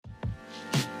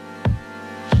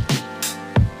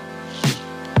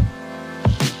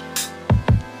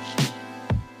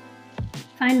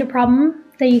Find a problem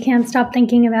that you can't stop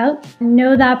thinking about.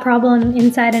 Know that problem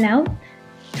inside and out.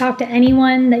 Talk to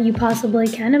anyone that you possibly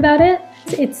can about it.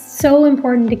 It's so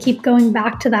important to keep going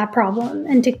back to that problem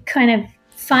and to kind of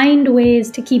find ways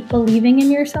to keep believing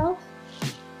in yourself.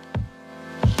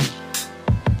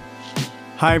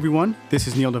 Hi everyone, this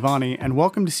is Neil Devani, and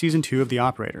welcome to Season 2 of The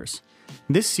Operators.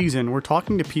 This season, we're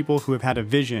talking to people who have had a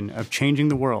vision of changing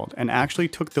the world and actually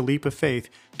took the leap of faith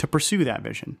to pursue that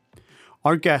vision.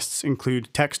 Our guests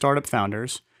include tech startup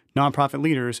founders, nonprofit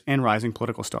leaders, and rising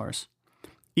political stars.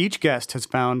 Each guest has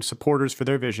found supporters for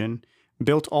their vision,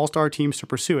 built all-star teams to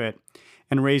pursue it,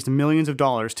 and raised millions of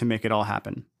dollars to make it all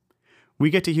happen.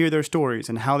 We get to hear their stories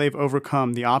and how they've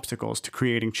overcome the obstacles to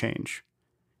creating change.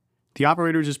 The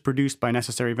Operators is produced by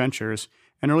Necessary Ventures,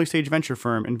 an early-stage venture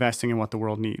firm investing in what the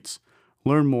world needs.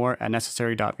 Learn more at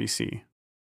necessary.vc.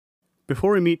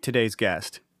 Before we meet today's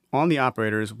guest, on The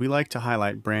Operators, we like to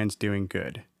highlight brands doing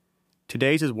good.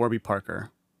 Today's is Warby Parker,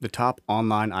 the top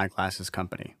online eyeglasses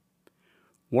company.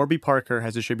 Warby Parker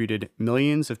has distributed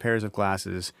millions of pairs of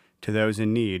glasses to those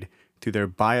in need through their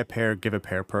Buy a Pair, Give a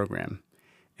Pair program,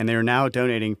 and they are now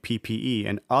donating PPE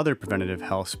and other preventative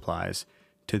health supplies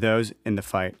to those in the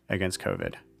fight against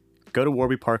COVID. Go to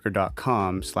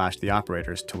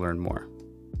warbyparker.com/theoperators to learn more.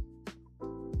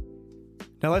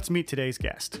 Now let's meet today's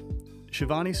guest.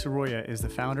 Shivani Siroya is the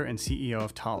founder and CEO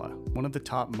of Tala, one of the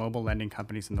top mobile lending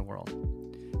companies in the world.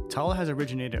 Tala has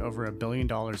originated over $1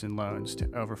 billion in loans to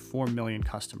over 4 million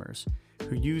customers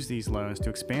who use these loans to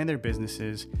expand their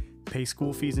businesses, pay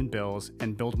school fees and bills,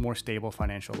 and build more stable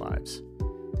financial lives.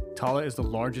 Tala is the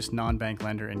largest non-bank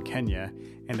lender in Kenya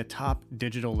and the top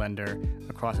digital lender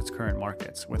across its current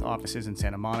markets, with offices in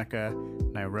Santa Monica,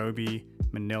 Nairobi,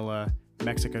 Manila,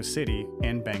 Mexico City,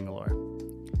 and Bangalore.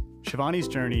 Shivani's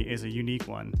journey is a unique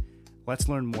one. Let's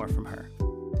learn more from her.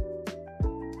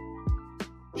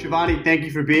 Shivani, thank you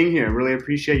for being here. Really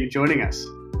appreciate you joining us.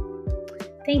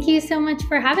 Thank you so much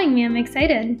for having me. I'm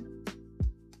excited.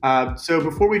 So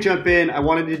before we jump in, I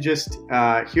wanted to just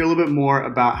hear a little bit more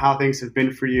about how things have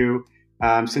been for you.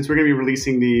 Since we're going to be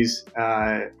releasing these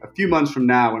a few months from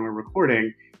now when we're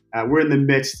recording, we're in the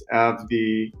midst of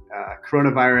the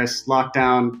coronavirus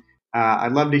lockdown.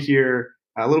 I'd love to hear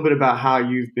a little bit about how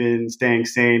you've been staying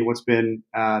sane. What's been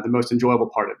the most enjoyable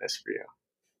part of this for you?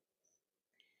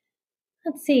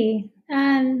 Let's see. I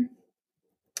don't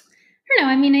know.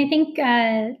 I mean, I think,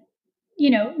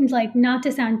 like not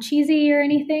to sound cheesy or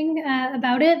anything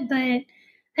about it, but I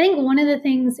think one of the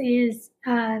things is,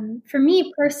 for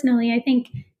me personally, I think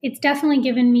it's definitely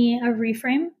given me a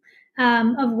reframe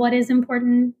of what is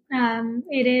important.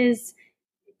 It is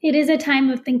a time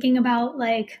of thinking about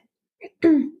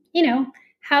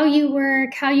how you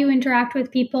work, how you interact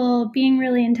with people, being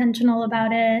really intentional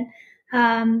about it.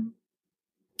 I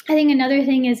think another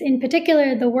thing is, in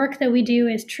particular, the work that we do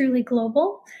is truly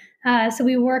global. So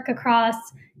we work across,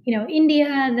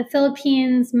 India, the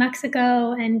Philippines,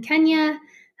 Mexico, and Kenya.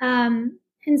 And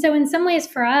so in some ways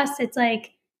for us, it's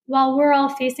like, while we're all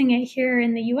facing it here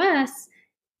in the US,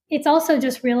 it's also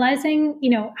just realizing,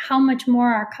 how much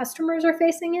more our customers are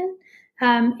facing it.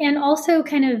 And also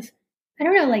kind of,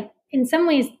 in some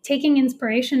ways taking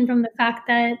inspiration from the fact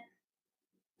that,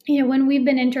 when we've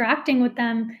been interacting with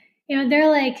them, they're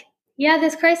like, yeah,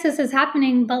 this crisis is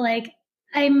happening, but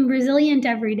I'm resilient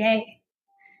every day,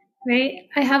 right?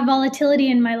 I have volatility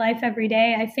in my life every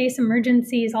day. I face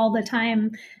emergencies all the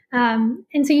time.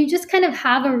 And so you just kind of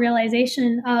have a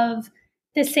realization of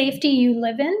the safety you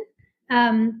live in.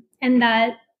 And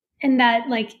that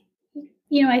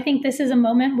I think this is a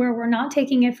moment where we're not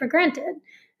taking it for granted.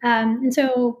 And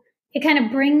so it kind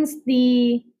of brings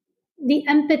the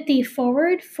empathy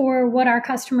forward for what our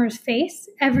customers face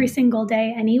every single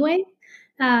day anyway.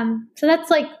 So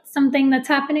that's something that's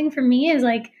happening for me, is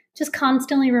just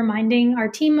constantly reminding our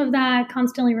team of that,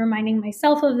 constantly reminding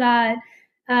myself of that.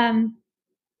 And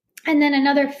then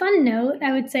another fun note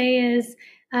I would say is,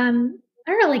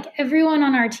 everyone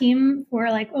on our team, we're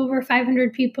over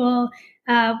 500 people.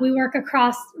 We work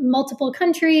across multiple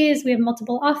countries. We have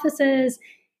multiple offices,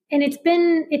 and it's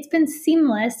been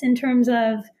seamless in terms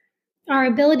of our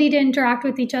ability to interact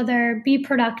with each other, be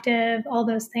productive, all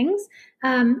those things.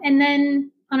 And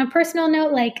then on a personal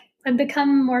note, I've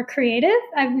become more creative.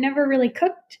 I've never really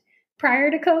cooked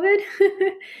prior to COVID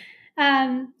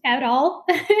at all.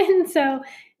 And so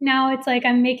now it's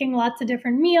I'm making lots of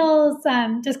different meals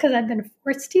just because I've been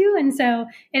forced to. And so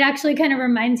it actually kind of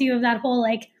reminds you of that whole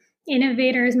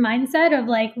innovator's mindset of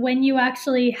when you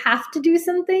actually have to do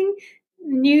something,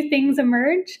 new things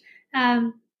emerge.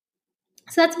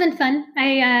 So that's been fun.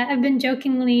 I've been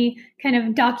jokingly kind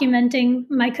of documenting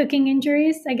my cooking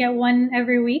injuries. I get one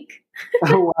every week.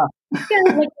 Oh, wow.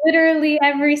 Yeah, like literally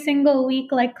every single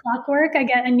week, like clockwork, I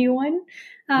get a new one.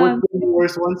 What's Um, been the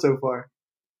worst one so far?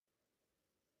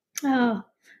 oh,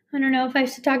 I don't know if I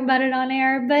should talk about it on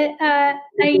air, but I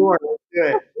Sure, let's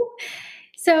do it.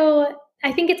 so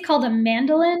I think it's called a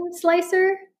mandolin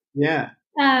slicer. Yeah.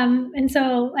 And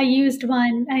so I used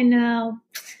one. I know,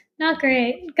 not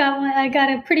great. Got one. I got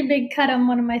a pretty big cut on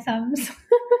one of my thumbs.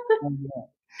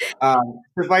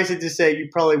 Suffice it to say, you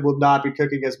probably will not be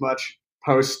cooking as much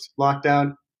post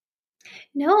lockdown.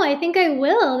 No, I think I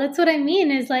will. That's what I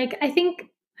mean. Is like I think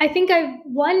I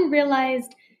one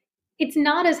realized it's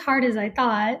not as hard as I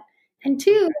thought. And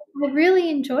two, I really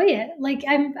enjoy it. Like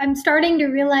I'm starting to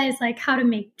realize like how to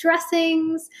make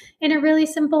dressings in a really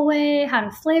simple way, how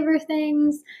to flavor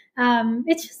things.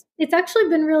 It's actually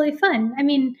been really fun. I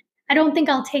mean, I don't think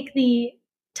I'll take the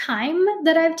time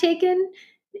that I've taken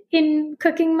in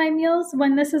cooking my meals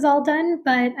when this is all done,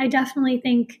 but I definitely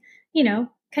think,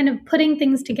 kind of putting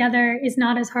things together is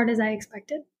not as hard as I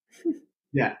expected.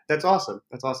 Yeah, that's awesome.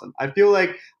 That's awesome. I feel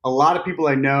like a lot of people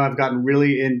I know have gotten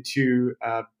really into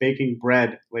baking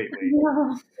bread lately.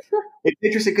 Yeah. It's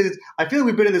interesting because I feel like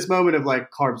we've been in this moment of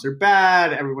like carbs are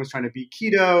bad, everyone's trying to beat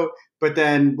keto, but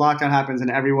then lockdown happens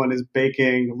and everyone is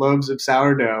baking loaves of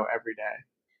sourdough every day.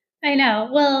 I know.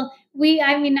 Well,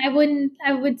 I mean,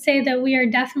 I would say that we are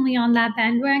definitely on that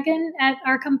bandwagon at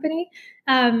our company.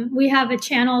 We have a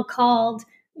channel called,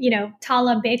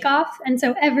 Tala Bake Off. And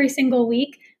so every single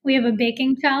week we have a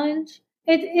baking challenge.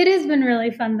 It has been really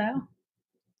fun though.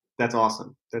 That's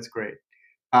awesome. That's great.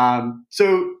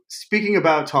 So speaking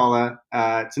about Tala,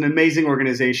 it's an amazing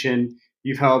organization.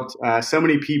 You've helped so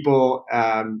many people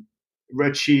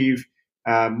achieve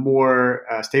more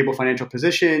stable financial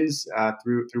positions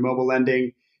through mobile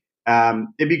lending.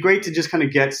 It'd be great to just kind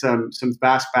of get some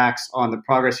fast facts on the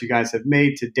progress you guys have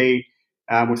made to date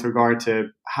with regard to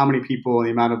how many people and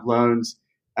the amount of loans,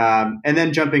 and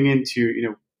then jumping into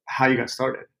how you got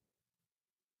started.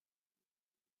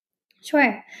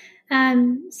 Sure.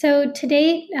 So to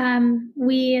date,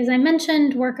 we, as I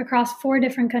mentioned, work across 4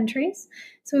 different countries.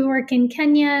 So we work in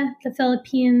Kenya, the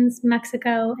Philippines,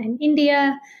 Mexico, and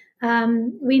India.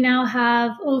 We now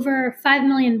have over 5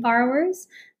 million borrowers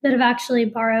that have actually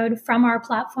borrowed from our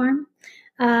platform.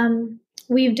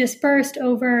 We've dispersed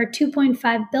over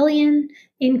 2.5 billion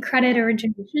in credit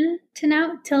origination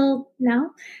till now.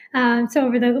 So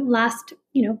over the last,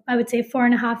 I would say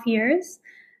 4.5 years.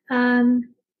 Um,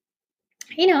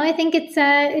 I think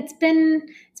it's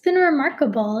been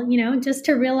remarkable, just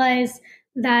to realize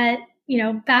that,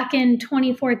 back in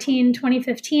 2014,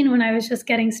 2015, when I was just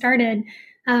getting started,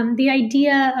 the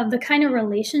idea of the kind of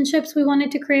relationships we wanted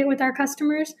to create with our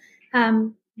customers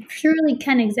purely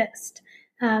can exist.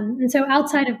 And so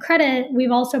outside of credit,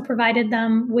 we've also provided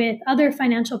them with other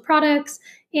financial products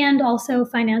and also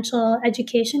financial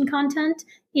education content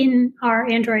in our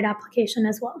Android application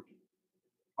as well.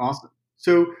 Awesome.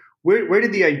 So where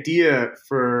did the idea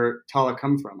for Tala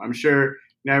come from? I'm sure,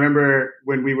 I remember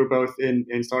when we were both in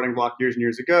starting block years and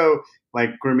years ago,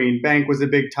 like Grameen Bank was a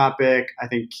big topic. I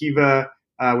think Kiva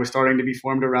was starting to be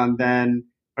formed around then.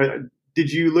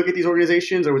 Did you look at these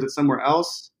organizations or was it somewhere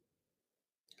else?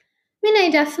 I mean,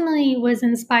 I definitely was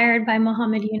inspired by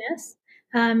Mohammed Yunus.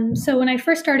 So when I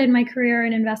first started my career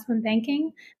in investment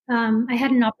banking, I had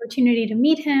an opportunity to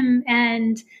meet him,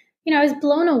 and I was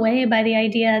blown away by the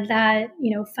idea that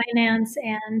finance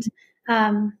and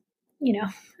um, you know,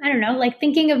 I don't know, like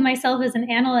thinking of myself as an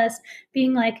analyst,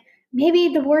 being like, maybe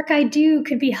the work I do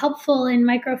could be helpful in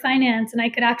microfinance, and I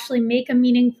could actually make a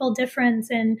meaningful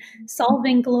difference in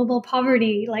solving global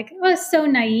poverty. Like, it was so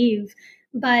naive.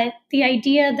 But the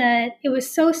idea that it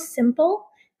was so simple,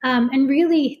 and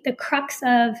really the crux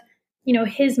of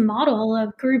his model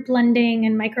of group lending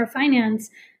and microfinance,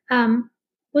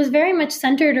 was very much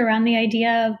centered around the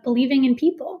idea of believing in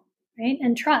people, right,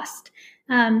 and trust,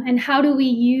 and how do we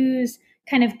use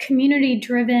kind of community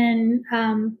driven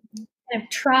kind of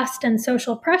trust and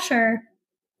social pressure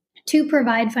to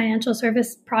provide financial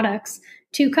service products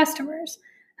to customers.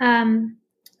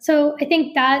 So I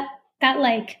think that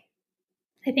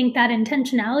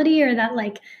intentionality, or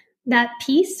that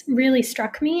piece really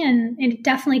struck me, and it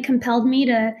definitely compelled me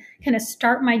to kind of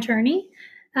start my journey.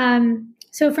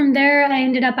 So from there, I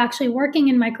ended up actually working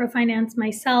in microfinance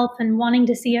myself and wanting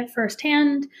to see it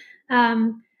firsthand.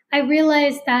 I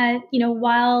realized that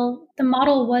while the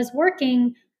model was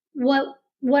working, what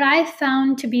I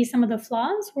found to be some of the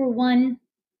flaws were, one,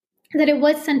 that it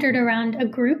was centered around a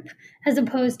group as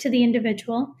opposed to the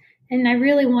individual. And I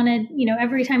really wanted,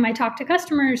 every time I talked to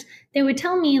customers, they would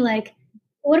tell me, like,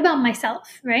 what about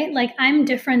myself, right? Like, I'm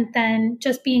different than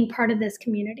just being part of this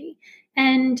community.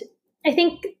 And I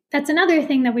think that's another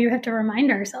thing that we have to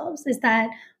remind ourselves is that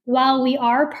while we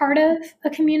are part of a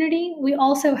community, we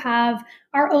also have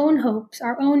our own hopes,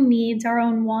 our own needs, our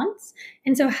own wants.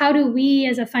 And so, how do we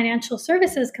as a financial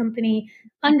services company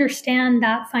understand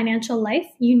that financial life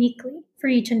uniquely for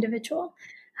each individual?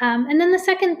 And then the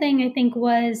second thing I think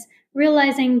was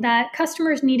realizing that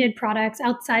customers needed products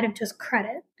outside of just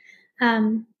credit.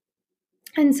 Um,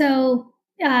 and so,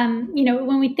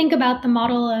 when we think about the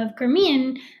model of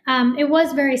Grameen, it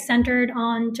was very centered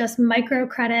on just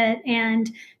microcredit and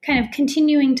kind of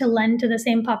continuing to lend to the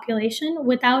same population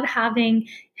without having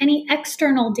any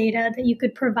external data that you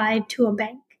could provide to a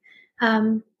bank.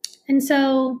 Um, and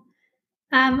so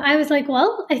I was like,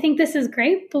 well, I think this is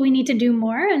great, but we need to do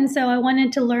more. And so I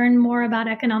wanted to learn more about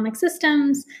economic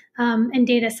systems and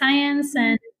data science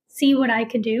and see what I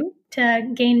could do to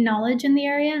gain knowledge in the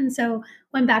area. And so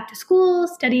went back to school,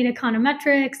 studied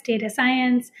econometrics, data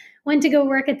science, went to go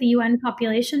work at the UN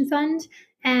Population Fund.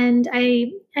 And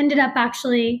I ended up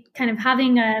actually kind of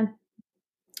having a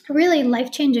really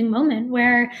life-changing moment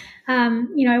where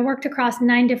I worked across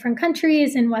 9 different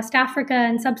countries in West Africa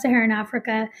and Sub-Saharan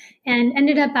Africa, and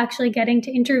ended up actually getting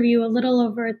to interview a little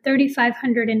over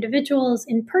 3,500 individuals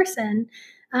in person,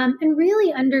 and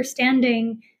really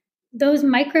understanding those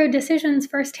micro decisions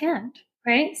firsthand,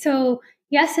 right? So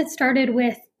yes, it started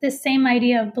with this same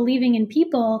idea of believing in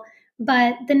people,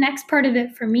 but the next part of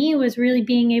it for me was really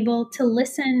being able to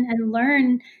listen and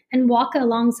learn and walk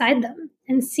alongside them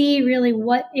and see really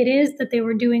what it is that they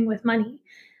were doing with money.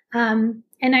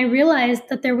 And I realized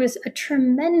that there was a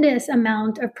tremendous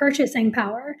amount of purchasing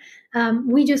power.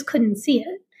 We just couldn't see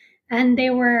it. And they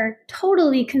were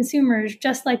totally consumers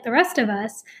just like the rest of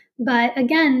us. But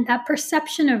again, that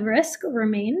perception of risk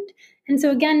remained. And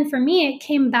so, again, for me, it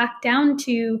came back down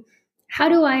to how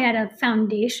do I, at a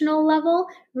foundational level,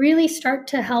 really start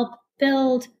to help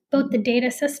build both the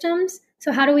data systems.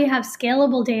 So, how do we have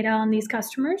scalable data on these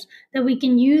customers that we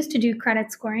can use to do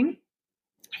credit scoring?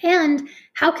 And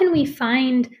how can we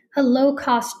find a low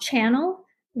cost channel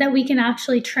that we can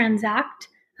actually transact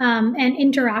and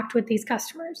interact with these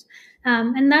customers?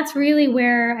 And that's really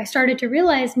where I started to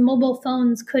realize mobile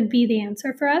phones could be the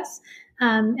answer for us.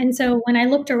 And so when I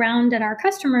looked around at our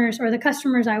customers or the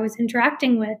customers I was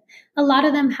interacting with, a lot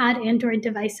of them had Android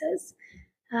devices.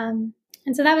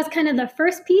 And so that was kind of the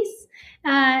first piece.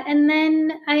 And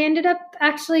then I ended up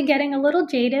actually getting a little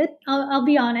jaded, I'll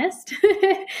be honest.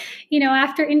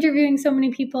 After interviewing so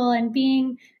many people and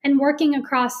being and working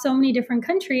across so many different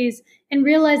countries and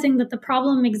realizing that the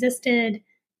problem existed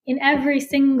in every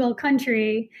single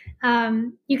country,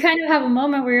 you kind of have a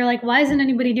moment where you're like, why isn't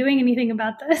anybody doing anything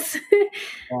about this?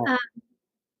 Wow.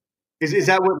 Is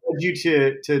that what led you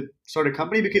to start a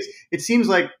company? Because it seems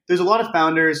like there's a lot of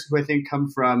founders who I think come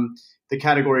from the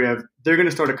category of they're going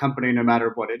to start a company no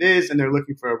matter what it is, and they're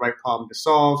looking for a right problem to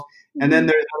solve. Mm-hmm. And then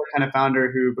there's another kind of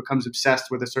founder who becomes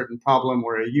obsessed with a certain problem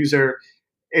or a user.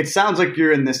 It sounds like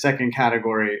you're in the second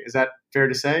category. Is that fair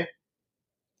to say?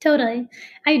 Totally.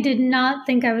 I did not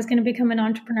think I was going to become an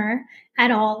entrepreneur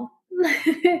at all.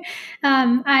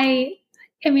 I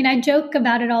joke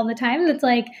about it all the time. It's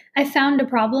like I found a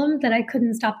problem that I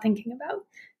couldn't stop thinking about,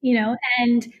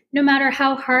 and no matter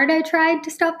how hard I tried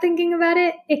to stop thinking about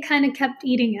it, it kind of kept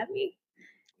eating at me,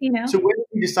 So when did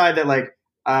you decide that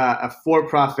a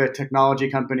for-profit technology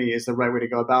company is the right way to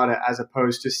go about it, as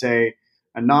opposed to, say,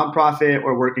 a nonprofit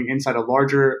or working inside a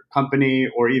larger company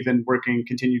or even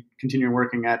continuing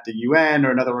working at the UN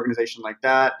or another organization like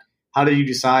that? How did you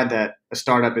decide that a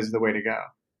startup is the way to go?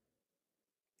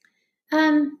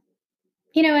 And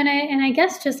I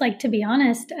guess just like, to be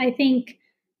honest, I think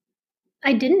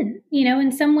I didn't,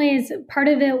 in some ways, part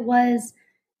of it was,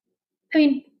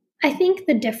 I think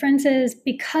the difference is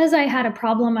because I had a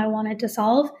problem I wanted to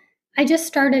solve, I just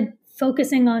started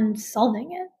focusing on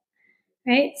solving it,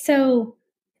 right? So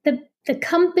the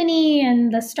company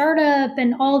and the startup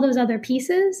and all those other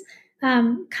pieces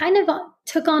kind of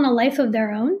took on a life of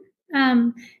their own.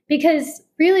 Because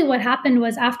really what happened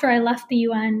was after I left the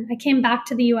UN, I came back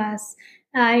to the US.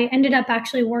 I ended up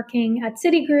actually working at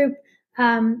Citigroup,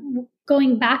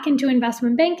 going back into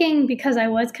investment banking because I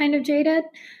was kind of jaded.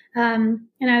 And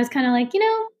I was kind of like,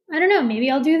 I don't know,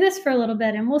 maybe I'll do this for a little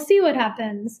bit and we'll see what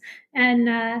happens.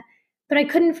 But I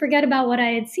couldn't forget about what I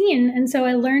had seen. And so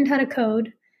I learned how to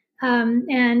code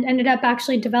and ended up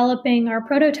actually developing our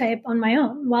prototype on my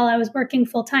own while I was working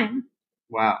full time.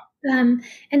 Wow. And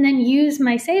then use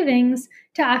my savings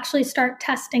to actually start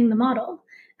testing the model.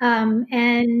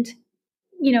 And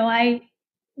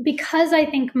because I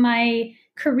think my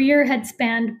career had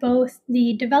spanned both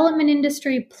the development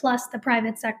industry plus the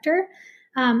private sector,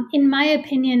 in my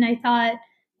opinion, I thought,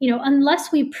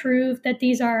 unless we prove that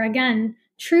these are, again,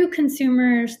 true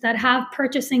consumers that have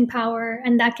purchasing power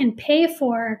and that can pay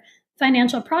for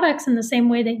financial products in the same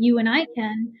way that you and I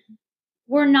can,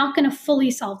 we're not going to fully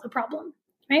solve the problem,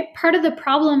 right? Part of the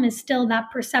problem is still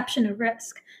that perception of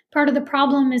risk. Part of the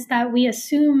problem is that we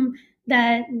assume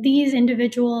that these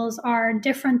individuals are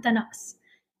different than us.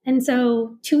 And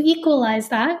so to equalize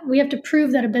that, we have to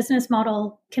prove that a business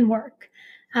model can work.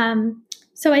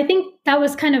 So I think that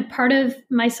was kind of part of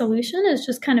my solution, is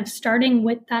just kind of starting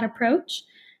with that approach.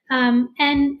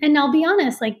 And I'll be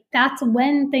honest, like that's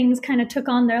when things kind of took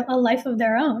on a life of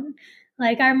their own.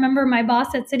 Like I remember my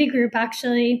boss at Citigroup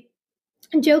actually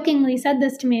jokingly said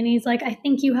this to me, and he's like, "I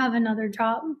think you have another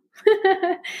job."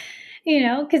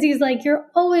 Because he's like, "You're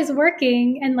always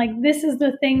working, and like this is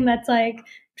the thing that's like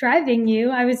driving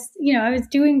you." I was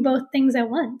doing both things at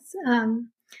once.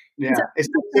 Yeah,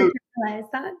 so realize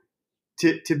that.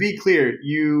 To be clear,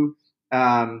 you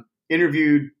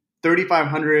interviewed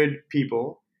 3,500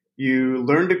 people. You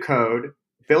learned to code,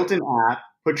 built an app,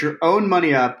 put your own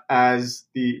money up as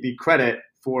the credit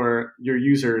for your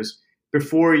users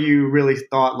before you really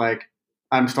thought like,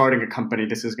 I'm starting a company.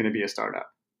 This is going to be a startup.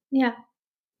 Yeah.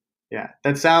 Yeah.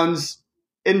 That sounds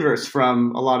inverse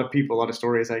from a lot of people, a lot of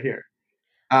stories I hear.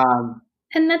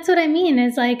 And that's what I mean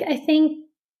is like, I think,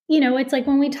 it's like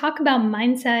when we talk about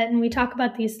mindset and we talk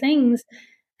about these things,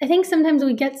 I think sometimes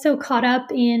we get so caught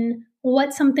up in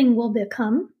what something will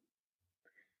become,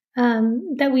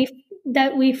 that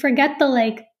we forget the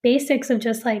like basics of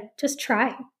just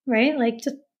try, right? Like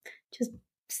just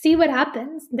see what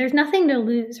happens. There's nothing to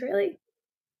lose, really.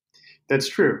 That's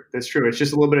true. It's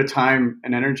just a little bit of time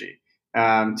and energy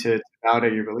to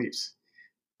validate your beliefs.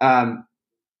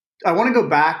 I want to go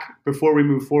back before we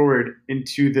move forward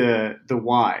into the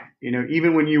why.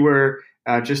 Even when you were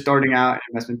just starting out in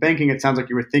investment banking, it sounds like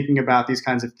you were thinking about these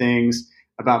kinds of things,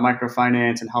 about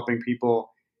microfinance and helping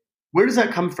people. Where does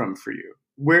that come from for you?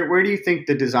 Where do you think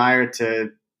the desire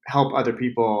to help other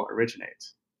people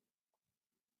originates?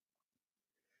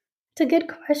 It's a good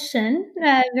question.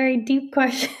 Very deep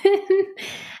question.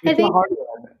 It's a hard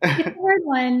one. It's a hard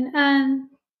one. I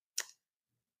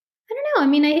don't know. I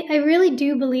mean, I really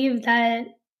do believe that.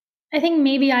 I think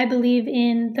maybe I believe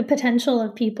in the potential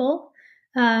of people.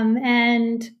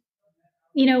 And,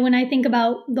 when I think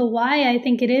about the why, I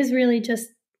think it is really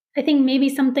I think maybe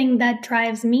something that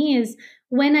drives me is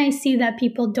when I see that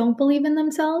people don't believe in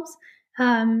themselves,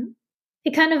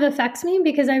 it kind of affects me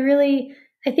because I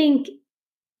think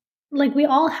like we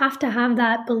all have to have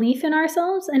that belief in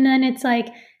ourselves. And then it's like,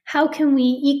 how can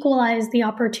we equalize the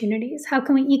opportunities? How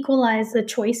can we equalize the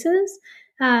choices?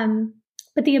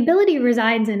 But the ability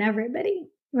resides in everybody,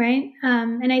 right?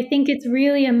 And I think it's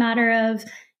really a matter of,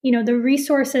 the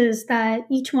resources that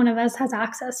each one of us has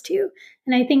access to.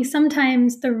 And I think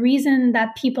sometimes the reason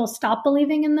that people stop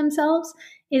believing in themselves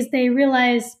is they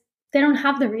realize they don't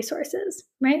have the resources,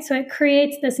 right? So it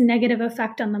creates this negative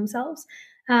effect on themselves.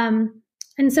 And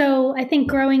so I think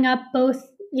growing up both,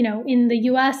 in the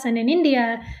US and in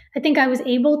India, I think I was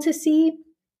able to see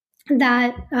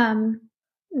that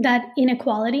that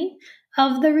inequality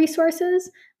of the resources,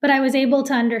 but I was able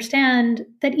to understand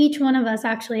that each one of us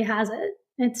actually has it.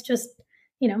 It's just,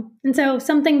 and so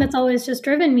something that's always just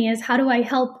driven me is how do I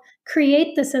help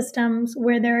create the systems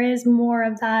where there is more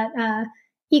of that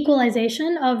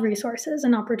equalization of resources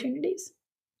and opportunities.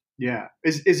 Yeah.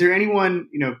 Is there anyone,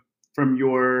 from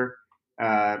your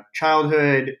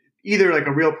childhood, either like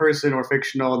a real person or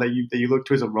fictional that you look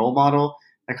to as a role model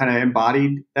that kind of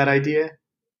embodied that idea?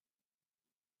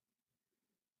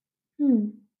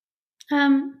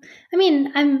 I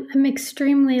mean, I'm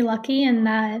extremely lucky in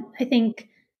that I think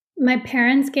my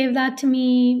parents gave that to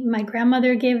me. My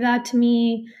grandmother gave that to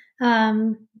me.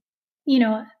 I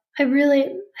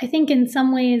think in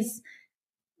some ways,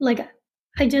 like,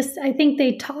 I think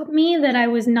they taught me that I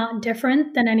was not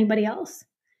different than anybody else.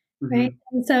 Mm-hmm. Right.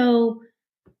 And so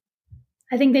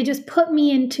I think they just put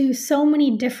me into so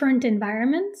many different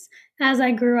environments as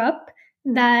I grew up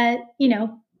that,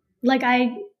 like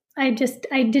I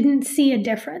didn't see a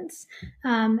difference.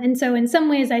 And so in some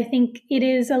ways, I think it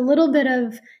is a little bit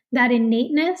of that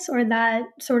innateness or that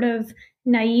sort of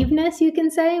naiveness, you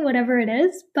can say, whatever it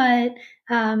is. But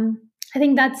I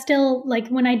think that's still like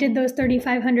when I did those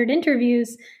 3,500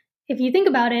 interviews, if you think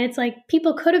about it, it's like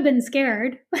people could have been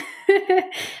scared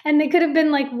and they could have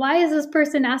been like, why is this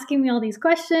person asking me all these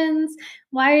questions?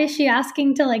 Why is she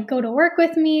asking to like go to work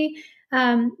with me?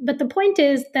 But the point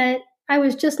is that I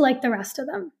was just like the rest of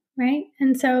them. right?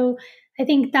 And so I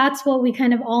think that's what we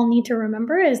kind of all need to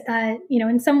remember is that,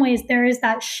 in some ways there is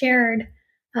that shared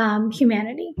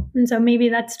humanity. And so maybe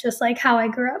that's just like how I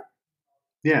grew up.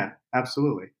 Yeah,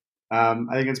 absolutely. I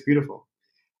think it's beautiful.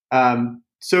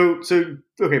 So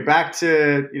okay, back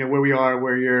to where we are,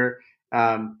 where you're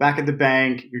back at the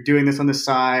bank. You're doing this on the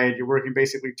side. You're working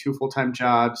basically 2 full-time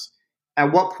jobs.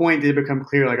 At what point did it become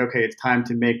clear, like, okay, it's time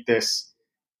to make this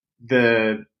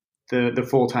the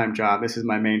full-time job? This is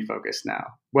my main focus now.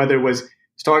 Whether it was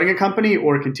starting a company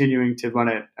or continuing to run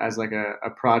it as like a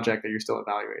project that you're still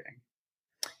evaluating.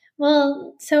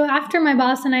 Well, so after my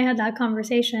boss and I had that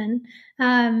conversation,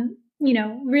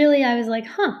 really I was like,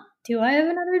 do I have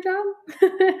another job?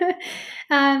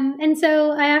 And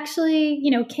so I actually,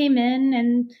 came in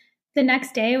and the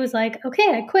next day was like,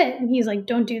 okay, I quit. And he's like,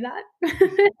 don't do that.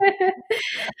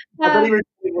 I thought you were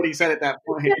saying what he said at that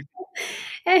point.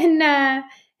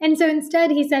 And so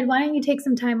instead he said, why don't you take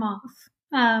some time off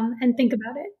and think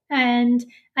about it? And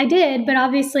I did, but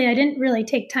obviously I didn't really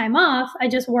take time off. I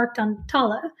just worked on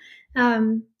Tala.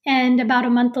 And about a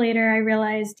month later, I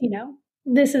realized,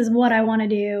 this is what I want to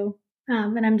do.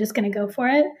 And I'm just going to go for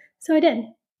it. So I did.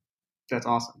 That's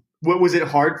awesome. What was it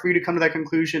hard for you to come to that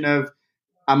conclusion of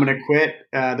I'm going to quit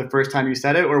the first time you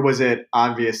said it, or was it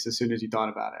obvious as soon as you thought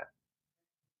about it?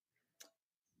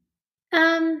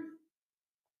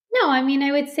 No, I mean,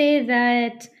 I would say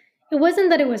that it wasn't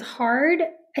that it was hard.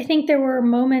 I think there were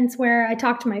moments where I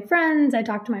talked to my friends, I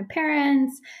talked to my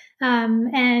parents,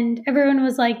 and everyone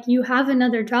was like, you have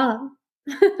another job.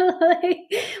 Like,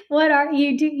 what are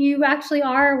you do? You actually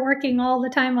are working all the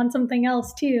time on something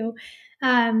else too.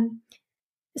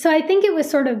 So I think it was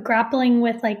sort of grappling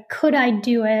with like, could I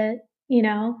do it?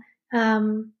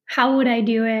 How would I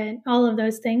do it? All of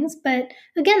those things. But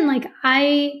again, like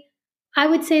I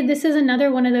would say this is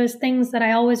another one of those things that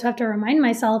I always have to remind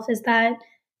myself is that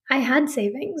I had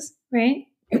savings, right?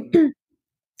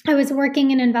 I was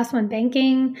working in investment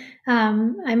banking.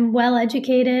 I'm well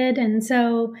educated. And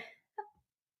so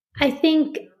I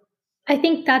think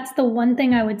that's the one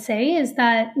thing I would say is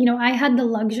that, I had the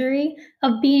luxury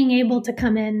of being able to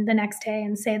come in the next day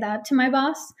and say that to my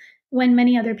boss when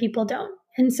many other people don't.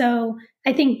 And so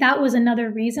I think that was another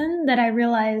reason that I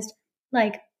realized,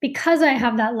 like, because I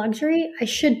have that luxury, I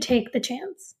should take the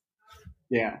chance.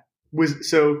 Yeah. Were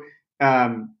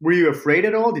you afraid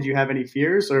at all? Did you have any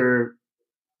fears or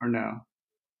no?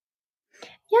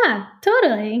 Yeah,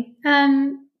 totally. But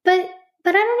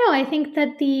I don't know. I think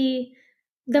that the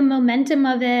momentum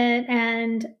of it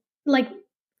and like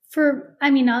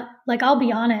I'll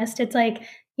be honest, it's like,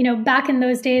 back in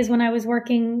those days when I was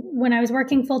working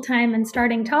full time and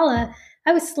starting Tala,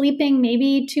 I was sleeping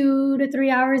maybe 2 to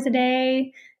 3 hours a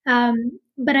day.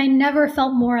 But I never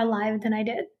felt more alive than I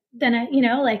did.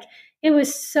 Like it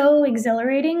was so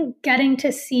exhilarating getting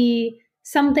to see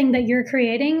something that you're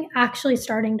creating actually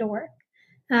starting to work.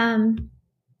 And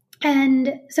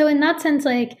so in that sense,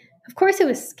 like, of course it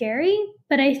was scary,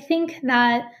 but I think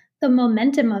that the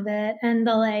momentum of it and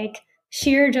the like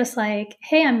sheer just like,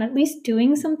 hey, I'm at least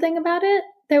doing something about it.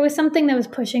 There was something that was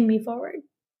pushing me forward.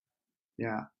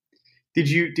 Yeah. Did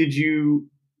you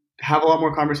have a lot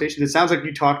more conversations? It sounds like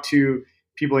you talked to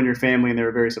people in your family and they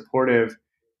were very supportive.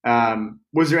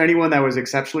 Was there anyone that was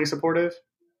exceptionally supportive?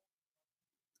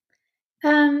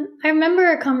 I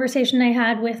remember a conversation I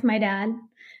had with my dad.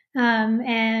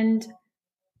 And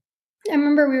I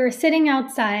remember we were sitting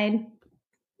outside.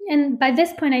 And by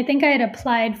this point, I think I had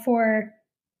applied for,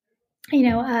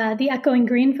 the Echoing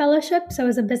Green Fellowship. So it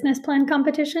was a business plan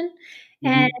competition.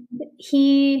 Mm-hmm.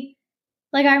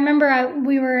 And I remember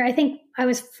I think I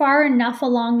was far enough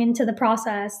along into the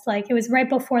process. Like it was right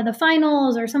before the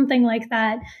finals or something like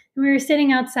that. And we were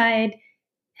sitting outside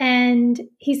and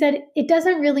he said, it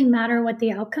doesn't really matter what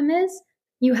the outcome is.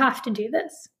 You have to do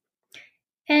this.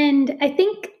 And I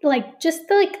think just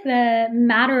the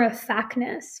matter of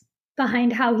factness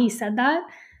behind how he said that,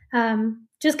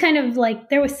 just kind of like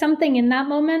there was something in that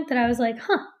moment that I was like,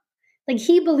 like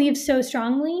he believes so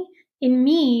strongly in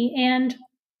me and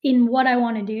in what I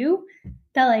want to do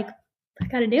that like I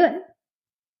got to do it.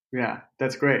 Yeah,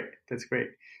 that's great. That's great.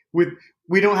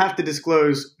 We don't have to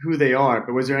disclose who they are,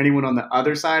 but was there anyone on the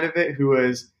other side of it who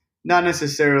was not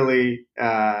necessarily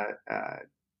trying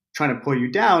to pull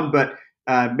you down, but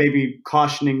maybe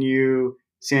cautioning you,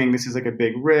 saying this is like a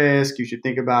big risk, you should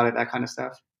think about it, that kind of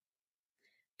stuff?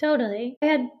 Totally. I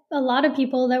had a lot of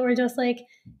people that were just like,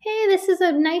 hey, this is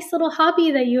a nice little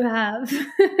hobby that you have.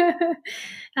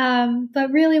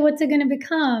 But really, what's it going to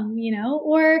become,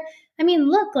 Or, I mean,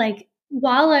 look, like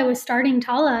while I was starting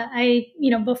Tala,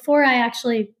 before I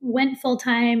actually went full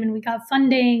time and we got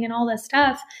funding and all this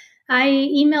stuff, I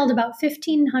emailed about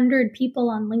 1,500 people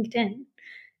on LinkedIn.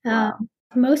 Wow.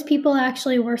 Most people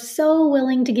actually were so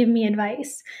willing to give me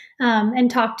advice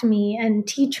and talk to me and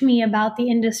teach me about the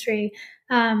industry.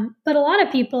 But a lot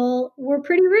of people were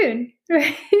pretty rude,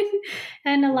 right?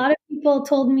 And a lot of people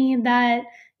told me that,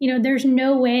 there's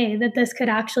no way that this could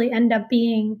actually end up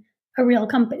being a real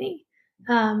company,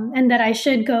 and that I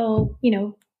should go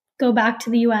back to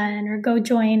the UN or go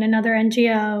join another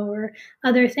NGO or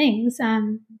other things.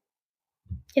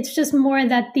 It's just more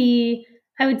that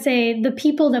I would say the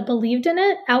people that believed in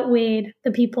it outweighed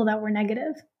the people that were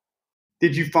negative.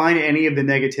 Did you find any of the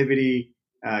negativity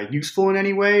useful in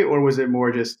any way, or was it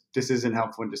more just this isn't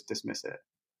helpful and just dismiss it?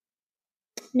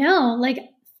 No,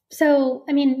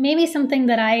 maybe something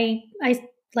that I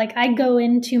go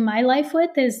into my life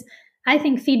with is I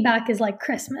think feedback is like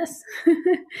Christmas.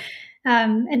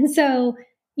 And so,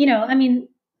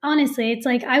 honestly, it's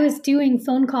like I was doing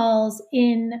phone calls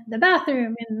in the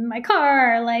bathroom, in my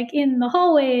car, like in the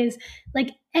hallways,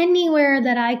 like anywhere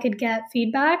that I could get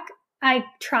feedback, I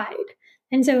tried.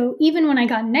 And so even when I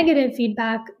got negative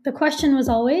feedback, the question was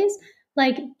always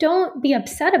like, don't be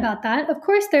upset about that. Of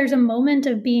course, there's a moment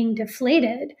of being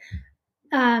deflated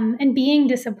and being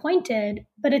disappointed,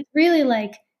 but it's really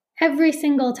like every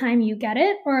single time you get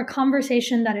it or a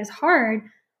conversation that is hard,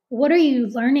 what are you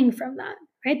learning from that?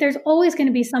 Right? There's always going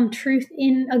to be some truth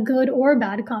in a good or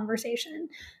bad conversation.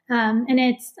 And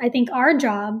it's, I think, our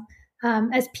job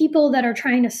as people that are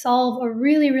trying to solve a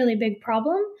really, really big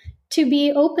problem to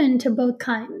be open to both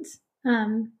kinds.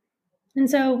 And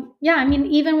so, yeah,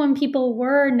 even when people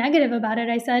were negative about it,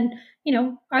 I said,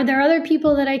 are there other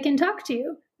people that I can talk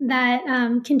to that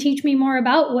can teach me more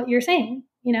about what you're saying?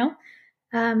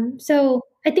 So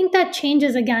I think that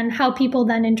changes again how people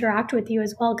then interact with you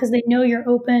as well, because they know you're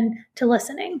open to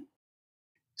listening.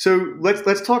 So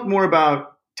let's talk more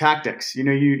about tactics.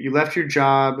 You left your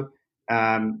job,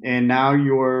 and now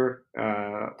you're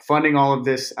funding all of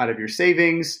this out of your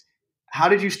savings. How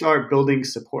did you start building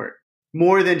support?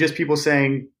 More than just people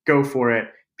saying, go for it.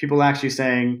 People actually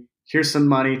saying, here's some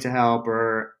money to help,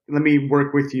 or let me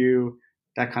work with you,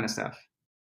 that kind of stuff.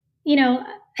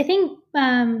 I think,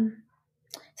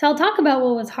 so I'll talk about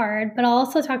what was hard, but I'll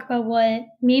also talk about what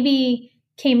maybe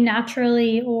came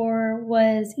naturally or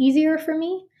was easier for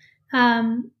me.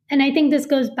 And I think this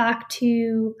goes back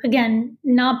to, again,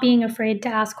 not being afraid to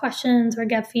ask questions or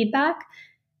get feedback.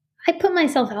 I put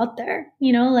myself out there,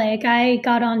 like I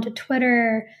got onto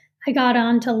Twitter, I got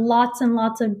onto lots and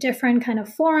lots of different kind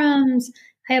of forums.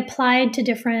 I applied to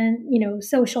different,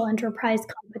 social enterprise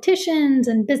competitions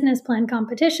and business plan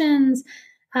competitions.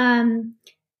 And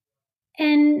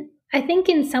I think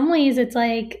in some ways it's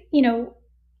like,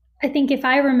 I think if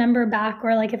I remember back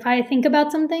or like if I think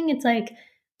about something, it's like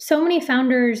so many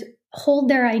founders hold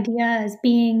their idea as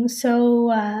being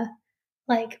so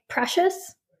like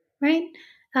precious, right?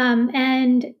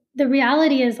 And the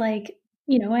reality is like,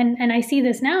 and I see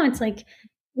this now, it's like,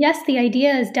 yes, the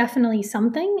idea is definitely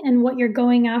something and what you're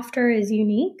going after is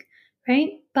unique,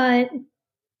 right? But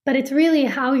it's really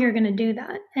how you're going to do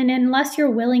that. And unless you're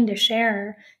willing to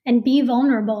share and be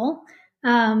vulnerable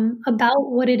about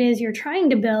what it is you're trying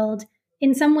to build,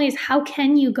 in some ways, how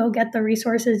can you go get the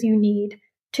resources you need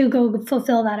to go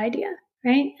fulfill that idea,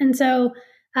 right? And so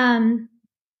I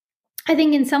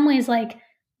think in some ways, like,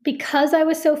 because I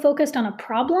was so focused on a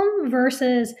problem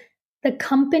versus the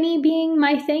company being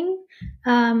my thing,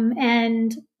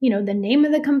 and the name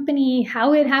of the company,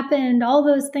 how it happened, all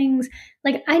those things,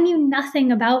 like I knew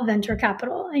nothing about venture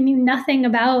capital. I knew nothing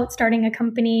about starting a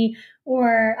company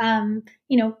or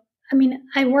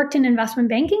I worked in investment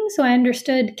banking, so I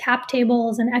understood cap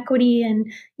tables and equity and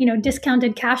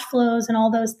discounted cash flows and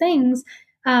all those things,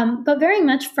 but very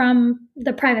much from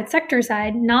the private sector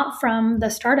side, not from the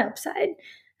startup side.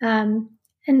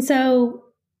 And so,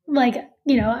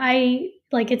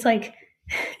 it's like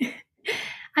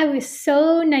I was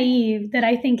so naive that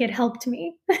I think it helped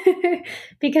me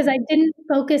because I didn't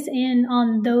focus in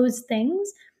on those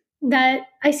things that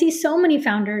I see so many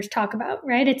founders talk about,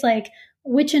 right? It's like,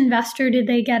 which investor did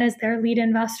they get as their lead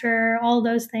investor? All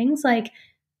those things. Like,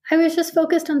 I was just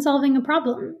focused on solving a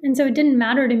problem. And so it didn't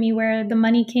matter to me where the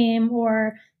money came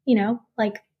or,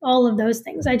 like all of those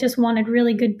things. I just wanted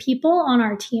really good people on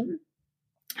our team.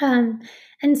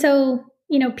 And so,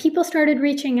 people started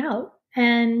reaching out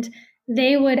and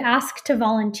they would ask to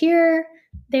volunteer.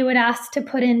 They would ask to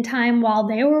put in time while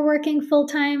they were working full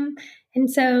time. And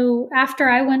so after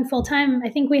I went full time, I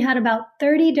think we had about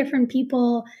 30 different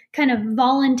people kind of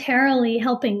voluntarily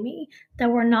helping me that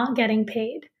were not getting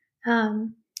paid.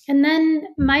 And then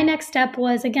my next step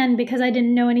was, again, because I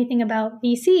didn't know anything about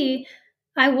VC,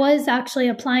 I was actually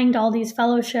applying to all these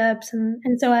fellowships.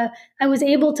 And so I was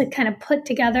able to kind of put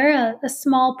together a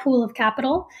small pool of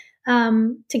capital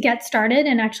to get started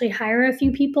and actually hire a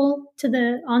few people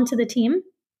onto the team.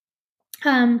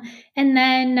 And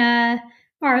then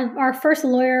our first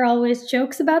lawyer always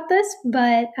jokes about this,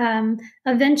 but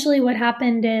eventually what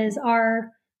happened is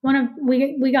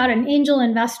we got an angel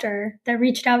investor that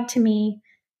reached out to me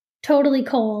totally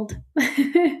cold.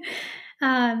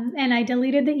 And I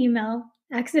deleted the email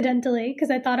accidentally because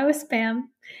I thought it was spam.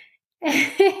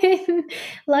 And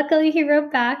luckily, he wrote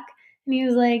back and he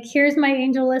was like, "Here's my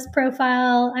angel list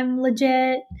profile. I'm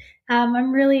legit.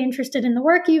 I'm really interested in the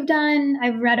work you've done.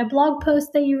 I've read a blog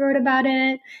post that you wrote about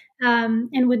it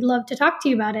and would love to talk to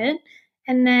you about it."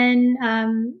 And then,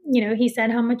 he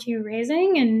said, "How much are you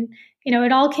raising?" And,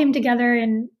 it all came together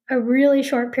in a really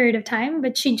short period of time.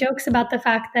 But she jokes about the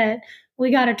fact that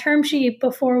we got a term sheet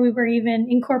before we were even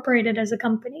incorporated as a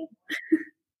company.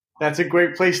 That's a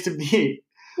great place to be.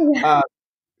 Yeah.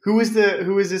 Who is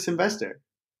this investor?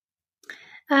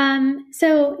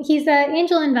 So he's an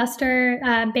angel investor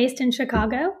based in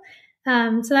Chicago.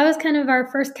 So that was kind of our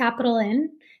first capital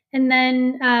in. And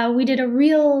then we did a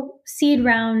real seed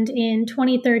round in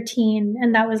 2013,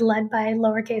 and that was led by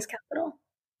Lowercase Capital.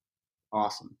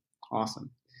 Awesome.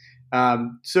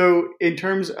 So in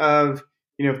terms of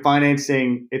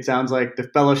financing, it sounds like the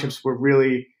fellowships were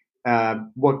really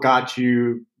what got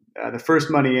you the first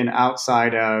money in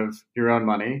outside of your own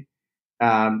money,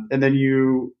 and then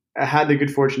you had the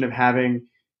good fortune of having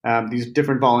these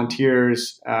different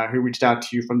volunteers who reached out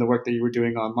to you from the work that you were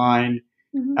doing online.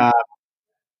 Mm-hmm.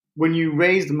 When you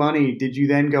raised money, did you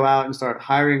then go out and start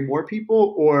hiring more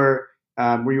people, or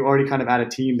were you already kind of at a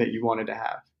team that you wanted to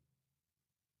have?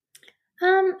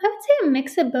 I would say a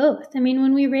mix of both. I mean,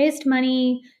 when we raised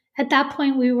money, at that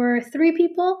point we were 3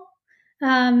 people.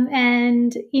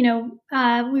 And,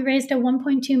 we raised a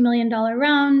 $1.2 million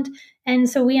round. And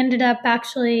so we ended up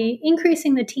actually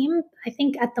increasing the team. I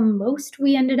think at the most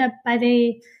we ended up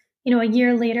a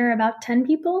year later, about 10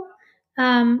 people.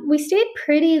 We stayed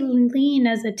pretty lean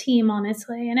as a team,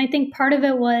 honestly. And I think part of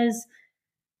it was,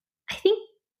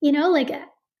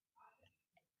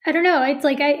 I don't know. It's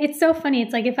like, it's so funny.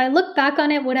 It's like, if I look back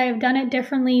on it, would I have done it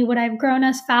differently? Would I have grown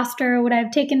us faster? Would I have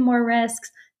taken more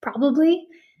risks? Probably.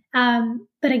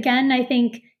 But again, I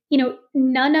think,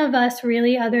 none of us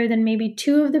really, other than maybe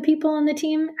 2 of the people on the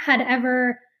team, had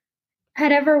ever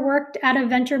worked at a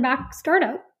venture-backed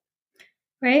startup.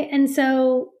 Right. And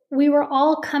so we were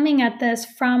all coming at this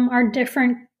from our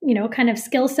different, kind of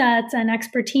skill sets and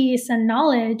expertise and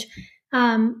knowledge.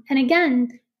 And again,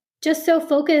 just so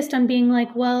focused on being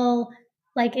like, well,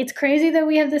 like, it's crazy that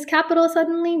we have this capital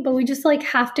suddenly, but we just like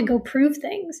have to go prove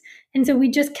things. And so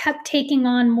we just kept taking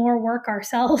on more work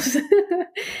ourselves.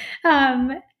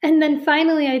 And then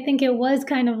finally, I think it was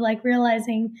kind of like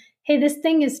realizing, hey, this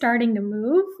thing is starting to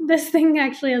move. This thing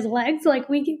actually has legs. Like,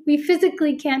 we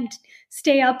physically can't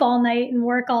stay up all night and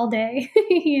work all day,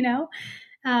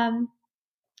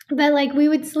 But like, we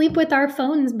would sleep with our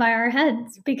phones by our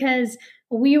heads because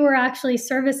we were actually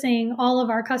servicing all of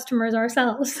our customers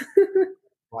ourselves.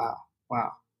 Wow.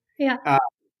 Yeah.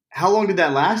 How long did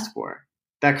that last for?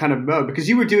 That kind of mode? Because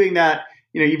you were doing that,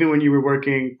 even when you were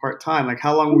working part-time, like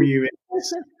how long were you in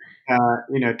this,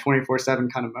 24/7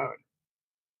 kind of mode?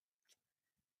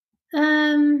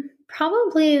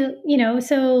 Probably,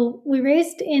 so we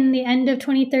raised in the end of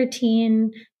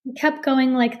 2013, we kept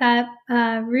going like that,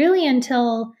 really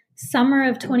until summer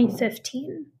of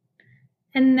 2015.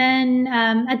 And then,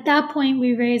 at that point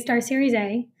we raised our Series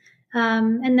A.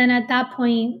 And then at that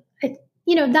point,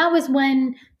 that was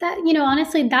when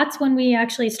honestly, that's when we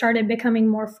actually started becoming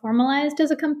more formalized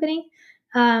as a company.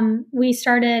 We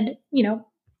started,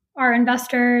 our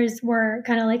investors were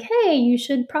kind of like, hey, you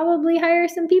should probably hire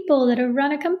some people that have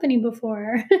run a company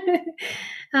before. Things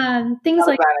Not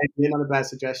like a bad idea, not a bad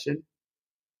suggestion.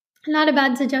 Not a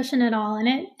bad suggestion at all.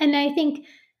 And I think,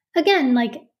 again,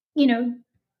 like,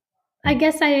 I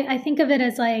guess I think of it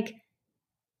as like,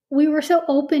 we were so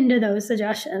open to those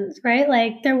suggestions, right?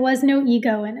 Like, there was no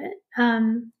ego in it.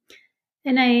 And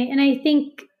I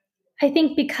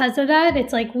think because of that,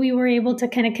 it's like we were able to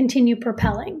kind of continue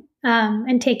propelling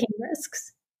and taking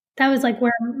risks. That was like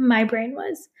where my brain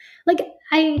was. Like,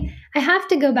 I have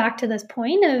to go back to this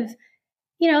point of,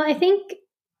 I think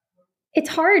it's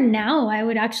hard now. I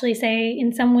would actually say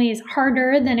in some ways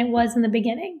harder than it was in the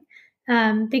beginning,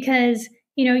 because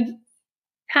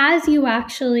as you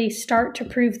actually start to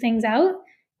prove things out,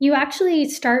 you actually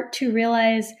start to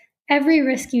realize every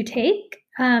risk you take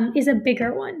is a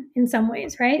bigger one in some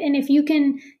ways, right? And if you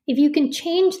can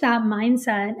change that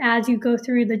mindset as you go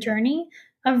through the journey,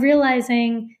 of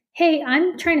realizing, hey,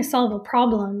 I'm trying to solve a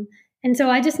problem. And so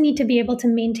I just need to be able to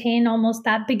maintain almost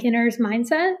that beginner's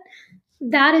mindset.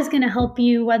 That is going to help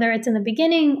you, whether it's in the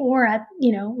beginning or at,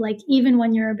 like even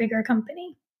when you're a bigger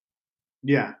company.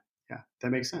 Yeah, that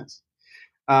makes sense.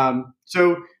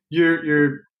 So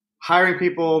you're hiring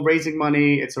people, raising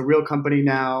money. It's a real company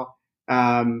now.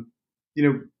 Um, you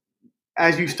know,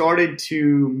 as you started to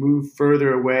move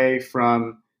further away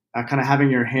from kind of having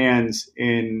your hands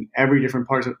in every different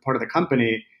part of the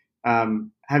company,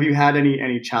 have you had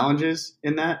any challenges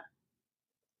in that?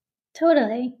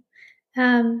 Totally.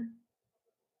 Um,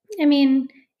 I mean,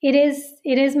 it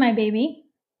is my baby,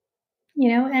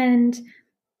 and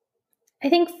I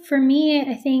think for me,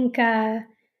 I think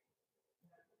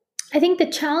the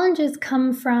challenges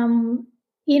come from,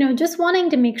 just wanting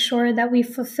to make sure that we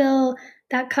fulfill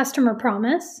that customer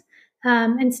promise,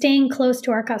 and staying close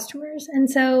to our customers. And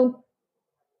so,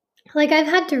 like, I've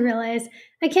had to realize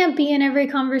I can't be in every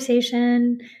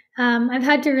conversation. I've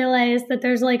had to realize that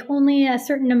there's like only a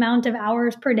certain amount of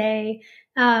hours per day.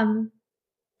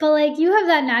 But like you have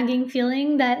that nagging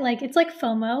feeling that like it's like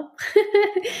FOMO.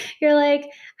 You're like,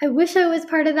 I wish I was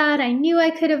part of that. I knew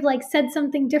I could have like said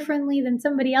something differently than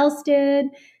somebody else did.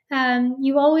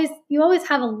 You always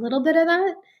have a little bit of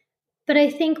that. But I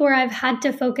think where I've had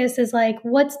to focus is like,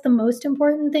 what's the most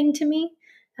important thing to me?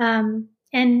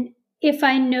 And if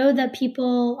I know that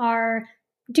people are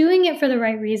doing it for the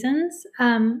right reasons,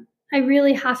 I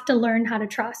really have to learn how to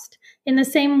trust in the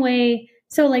same way.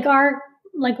 So like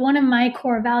one of my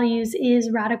core values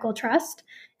is radical trust.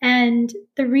 And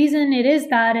the reason it is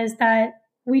that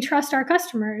we trust our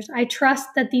customers. I trust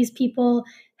that these people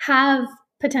have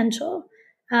potential,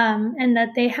 and that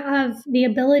they have the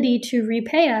ability to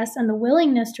repay us and the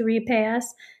willingness to repay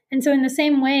us. And so, in the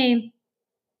same way,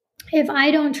 if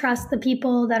I don't trust the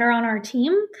people that are on our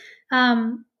team,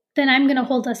 then I'm going to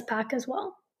hold us back as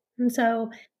well. And so,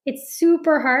 it's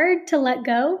super hard to let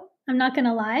go. I'm not going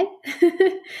to lie.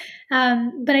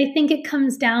 But I think it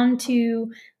comes down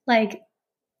to like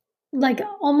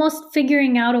almost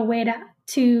figuring out a way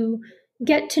to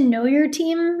get to know your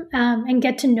team, and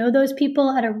get to know those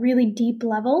people at a really deep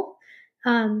level.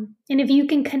 And if you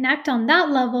can connect on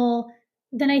that level,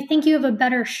 then I think you have a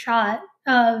better shot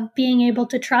of being able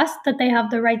to trust that they have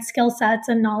the right skill sets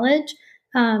and knowledge,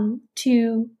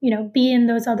 to be in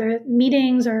those other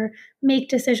meetings or make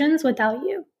decisions without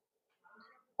you.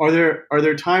 Are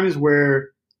there times where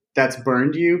that's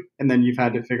burned you, and then you've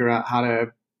had to figure out how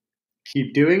to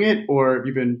keep doing it, or have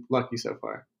you been lucky so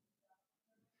far?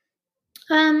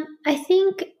 I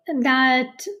think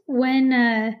that when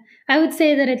I would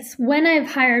say that it's when I've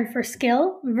hired for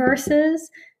skill versus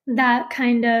that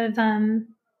kind of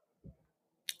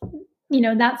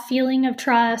that feeling of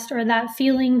trust, or that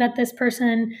feeling that this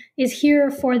person is here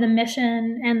for the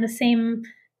mission and the same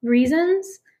reasons.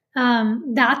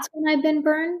 That's when I've been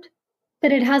burned,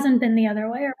 but it hasn't been the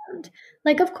other way around.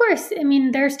 Like, of course, I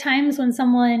mean, there's times when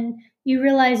someone, you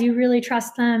realize you really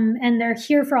trust them and they're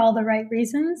here for all the right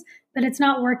reasons, but it's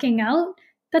not working out.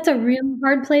 That's a really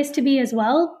hard place to be as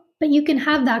well. But you can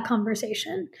have that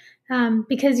conversation,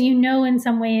 because in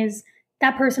some ways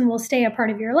that person will stay a part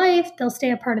of your life, they'll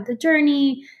stay a part of the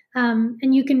journey,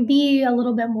 and you can be a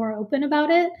little bit more open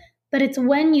about it. But it's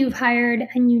when you've hired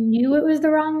and you knew it was the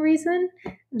wrong reason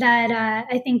that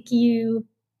I think you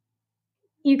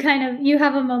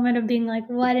have a moment of being like,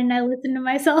 why didn't I listen to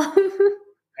myself?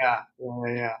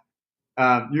 Yeah.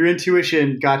 Your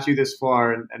intuition got you this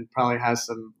far, and probably has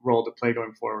some role to play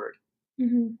going forward.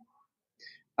 Mm-hmm.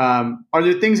 Are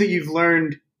there things that you've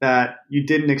learned that you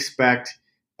didn't expect?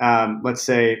 Let's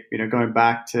say, going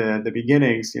back to the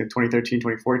beginnings, 2013,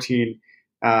 2014,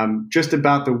 just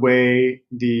about the way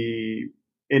the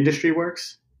industry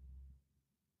works?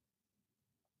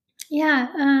 Yeah.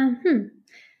 I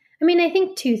mean, I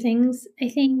think two things. I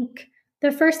think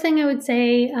the first thing I would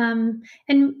say, and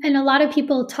a lot of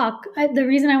people talk. The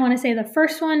reason I want to say the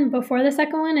first one before the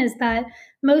second one is that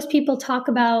most people talk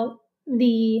about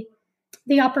the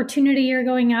opportunity you're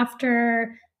going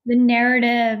after, the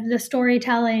narrative, the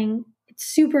storytelling. It's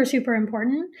super, super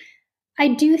important. I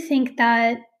do think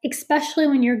that, especially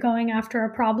when you're going after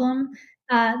a problem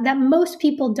that most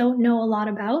people don't know a lot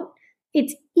about,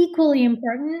 it's equally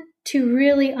important to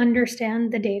really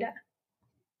understand the data,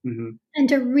 Mm-hmm. and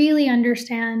to really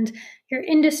understand your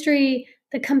industry,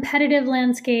 the competitive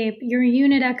landscape, your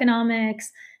unit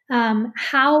economics.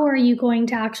 How are you going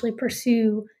to actually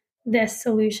pursue this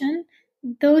solution?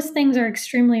 Those things are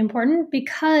extremely important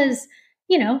because,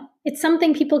 it's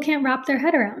something people can't wrap their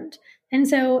head around. And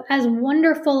so, as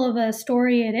wonderful of a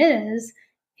story it is,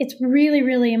 it's really,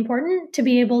 really important to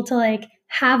be able to like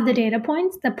have the data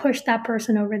points that push that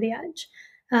person over the edge.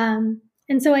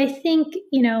 And so I think,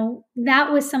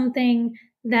 that was something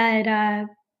that,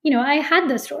 I had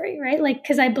the story, right? Like,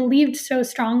 because I believed so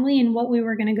strongly in what we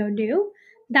were going to go do.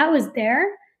 That was there.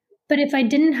 But if I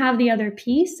didn't have the other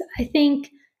piece, I think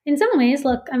in some ways,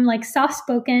 look, I'm like soft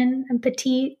spoken, I'm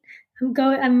petite,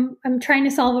 I'm trying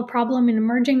to solve a problem in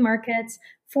emerging markets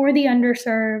for the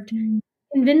underserved,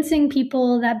 convincing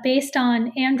people that based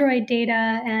on Android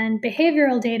data and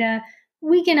behavioral data,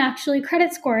 we can actually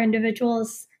credit score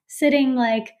individuals sitting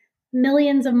like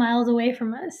millions of miles away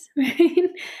from us. Right?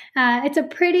 It's a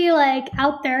pretty like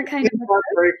out there kind of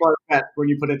very far-fetched when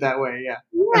you put it that way. Yeah.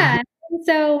 Yeah.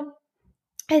 So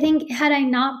I think had I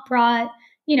not brought,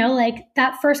 like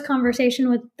that first conversation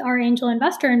with our angel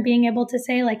investor and being able to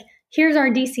say like, here's our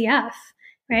DCF,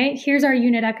 right? Here's our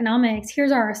unit economics.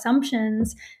 Here's our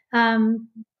assumptions. I'm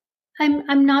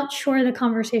not sure the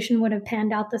conversation would have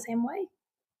panned out the same way.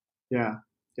 Yeah,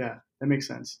 that makes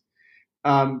sense.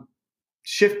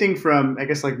 Shifting from, I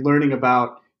guess, like learning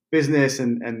about business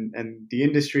and the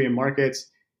industry and markets,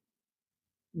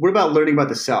 what about learning about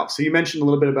the self? So you mentioned a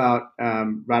little bit about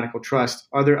radical trust.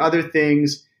 Are there other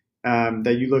things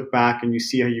that you look back and you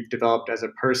see how you've developed as a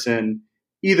person,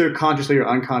 either consciously or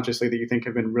unconsciously, that you think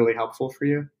have been really helpful for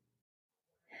you?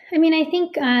 I mean, I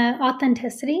think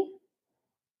authenticity.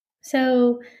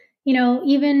 So,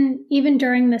 even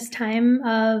during this time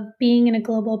of being in a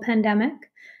global pandemic,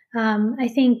 I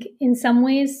think in some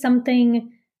ways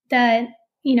something that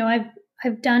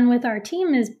I've done with our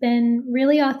team has been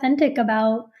really authentic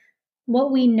about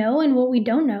what we know and what we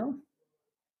don't know.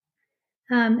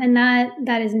 And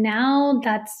that is now,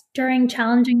 that's during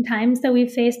challenging times that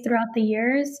we've faced throughout the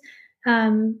years.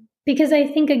 Because I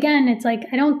think, again, it's like,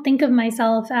 I don't think of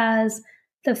myself as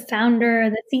the founder,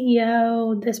 the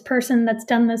CEO, this person that's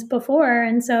done this before.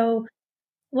 And so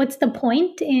what's the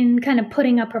point in kind of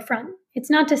putting up a front?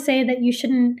 It's not to say that you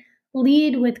shouldn't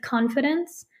lead with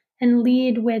confidence and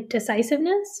lead with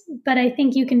decisiveness, but I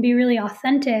think you can be really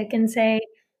authentic and say,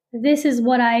 this is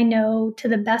what I know to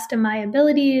the best of my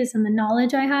abilities and the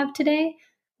knowledge I have today.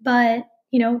 But,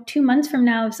 2 months from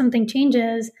now, if something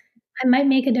changes, I might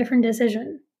make a different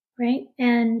decision. Right.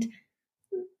 And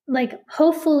like,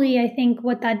 hopefully, I think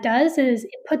what that does is it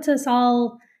puts us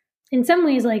all in some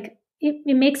ways, like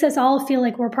it makes us all feel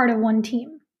like we're part of one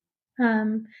team.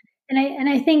 And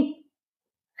I think,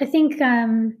 I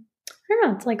don't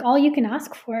know, it's like all you can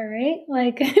ask for, right?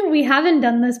 Like we haven't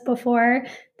done this before.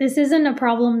 This isn't a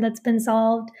problem that's been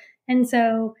solved. And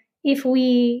so if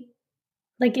we,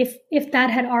 like, if that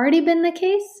had already been the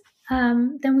case,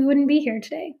 then we wouldn't be here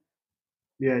today.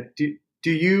 Yeah.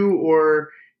 Do you or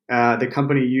the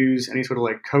company use any sort of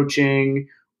like coaching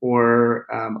or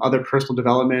other personal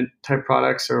development type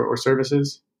products or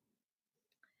services?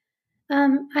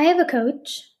 I have a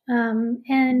coach,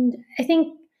 and I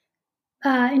think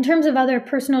in terms of other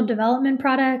personal development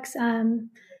products,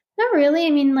 not really. I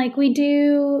mean, like we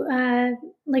do,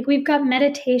 like we've got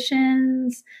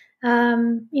meditations.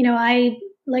 I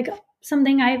like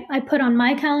something I put on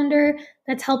my calendar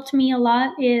that's helped me a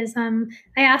lot is I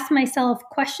ask myself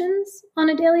questions on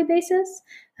a daily basis.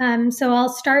 So I'll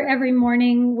start every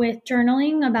morning with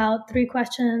journaling about 3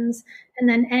 questions and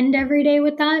then end every day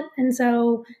with that. And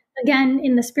so again,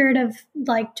 in the spirit of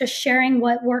like just sharing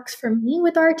what works for me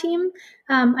with our team,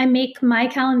 I make my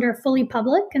calendar fully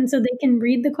public, and so they can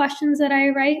read the questions that I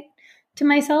write to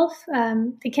myself.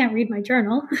 They can't read my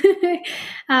journal,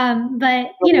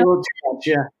 but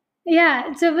Yeah.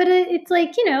 yeah. So, but it's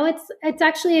like it's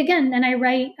actually again, and I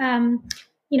write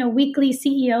weekly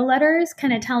CEO letters,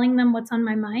 kind of telling them what's on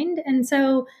my mind, and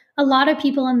so a lot of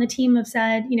people on the team have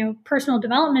said, personal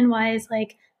development wise,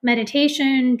 like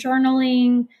meditation,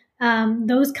 journaling,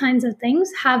 those kinds of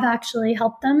things have actually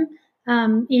helped them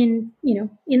in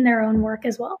their own work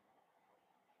as well.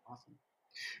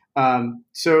 Awesome.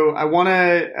 So I want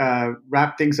to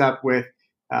wrap things up with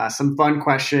some fun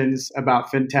questions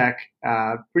about fintech.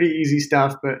 Pretty easy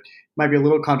stuff, but might be a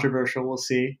little controversial. We'll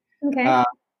see. Okay.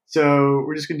 So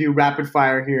we're just going to do rapid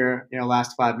fire here.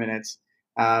 Last 5 minutes.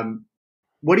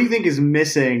 What do you think is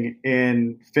missing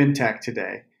in fintech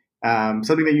today?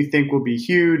 Something that you think will be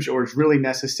huge or is really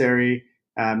necessary,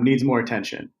 needs more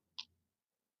attention?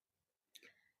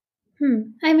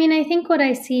 I mean, I think what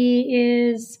I see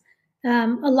is a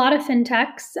lot of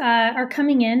fintechs are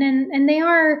coming in and they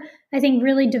are, I think,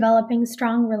 really developing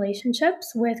strong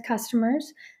relationships with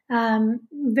customers.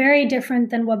 Very different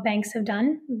than what banks have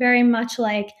done, very much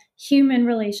like human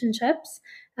relationships.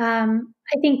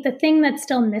 I think the thing that's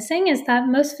still missing is that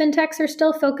most fintechs are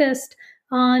still focused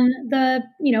on the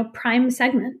prime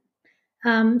segment.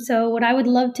 So what I would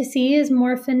love to see is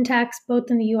more fintechs, both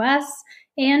in the US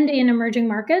and in emerging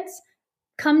markets,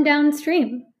 come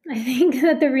downstream. I think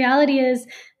that the reality is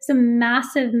it's a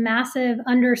massive, massive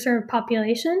underserved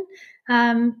population.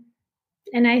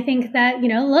 And I think that,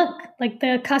 look, like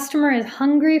the customer is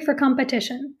hungry for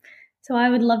competition. So I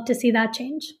would love to see that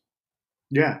change.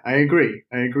 Yeah, I agree.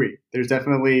 There's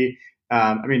definitely,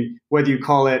 whether you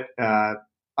call it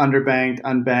underbanked,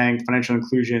 unbanked, financial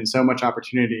inclusion, so much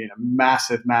opportunity and a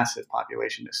massive, massive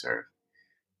population to serve.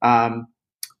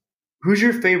 Who's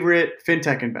your favorite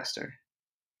fintech investor?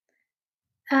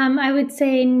 I would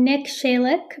say Nick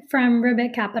Shalik from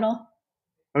Ribbit Capital.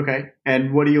 Okay.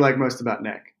 And what do you like most about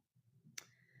Nick?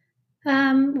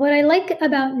 What I like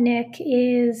about Nick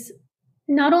is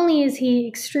not only is he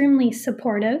extremely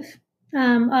supportive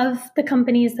of the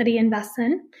companies that he invests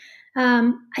in,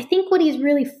 I think what he's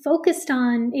really focused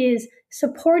on is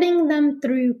supporting them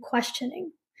through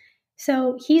questioning.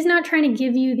 So he's not trying to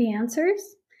give you the answers.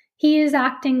 He is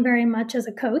acting very much as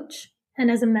a coach and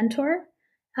as a mentor,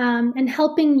 and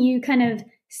helping you kind of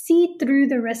see through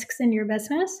the risks in your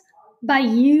business by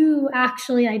you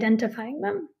actually identifying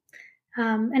them.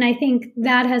 And I think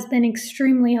that has been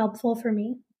extremely helpful for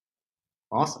me.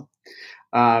 Awesome.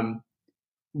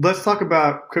 Let's talk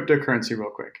about cryptocurrency real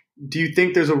quick. Do you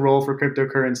think there's a role for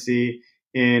cryptocurrency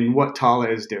in what Tala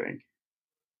is doing?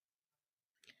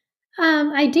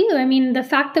 I do. I mean, the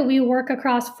fact that we work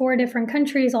across 4 different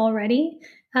countries already,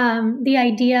 the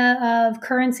idea of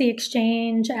currency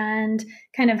exchange and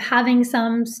kind of having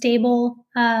some stable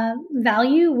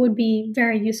value would be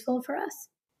very useful for us.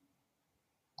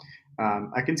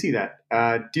 I can see that.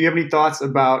 Do you have any thoughts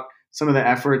about some of the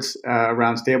efforts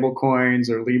around stable coins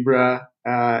or Libra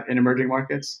in emerging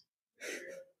markets?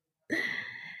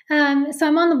 So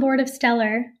I'm on the board of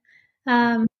Stellar.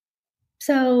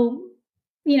 So,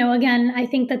 again, I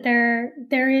think that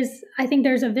I think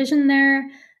there's a vision there.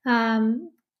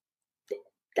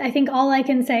 I think all I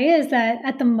can say is that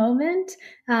at the moment,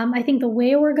 I think the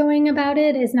way we're going about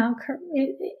it is not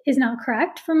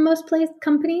correct for most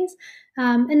companies.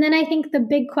 And then I think the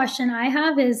big question I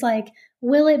have is like,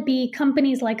 will it be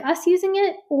companies like us using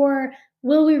it, or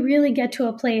will we really get to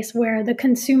a place where the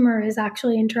consumer is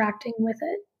actually interacting with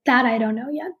it? That I don't know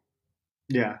yet.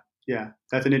 Yeah,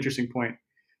 that's an interesting point.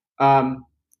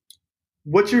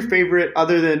 What's your favorite,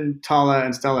 other than Tala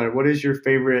and Stellar, what is your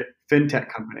favorite fintech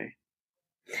company?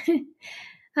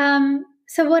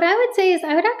 So what I would say is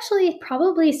I would actually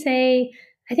probably say,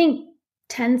 I think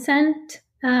Tencent.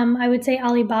 I would say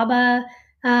Alibaba.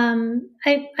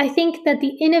 I think that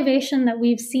the innovation that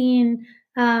we've seen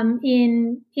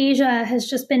in Asia has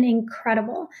just been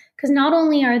incredible, because not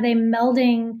only are they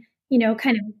melding,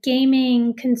 kind of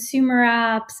gaming, consumer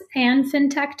apps, and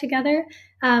fintech together,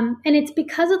 and it's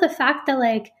because of the fact that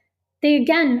like they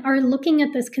again are looking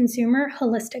at this consumer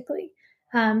holistically.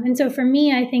 And so for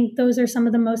me, I think those are some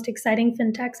of the most exciting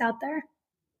fintechs out there.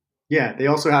 Yeah, they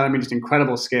also have, just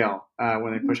incredible scale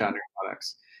when they push out new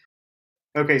products.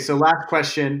 Okay, so last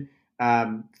question.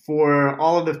 For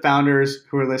all of the founders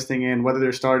who are listening in, whether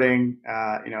they're starting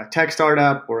a tech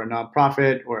startup or a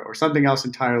nonprofit or something else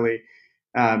entirely,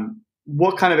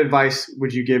 what kind of advice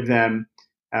would you give them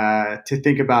to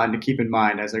think about and to keep in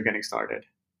mind as they're getting started?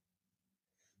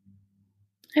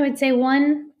 I would say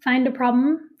 1, find a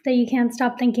problem that you can't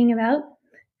stop thinking about.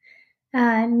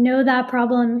 Know that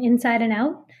problem inside and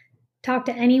out. Talk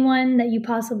to anyone that you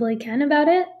possibly can about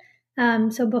it.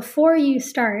 So before you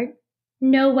start,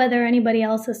 know whether anybody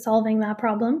else is solving that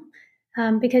problem,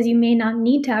 because you may not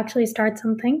need to actually start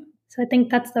something. So I think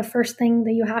that's the first thing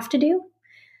that you have to do.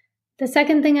 The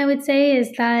second thing I would say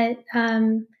is that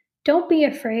don't be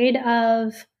afraid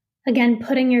of, again,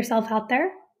 putting yourself out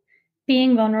there,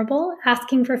 being vulnerable,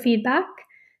 asking for feedback.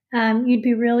 You'd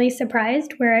be really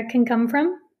surprised where it can come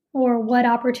from or what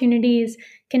opportunities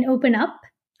can open up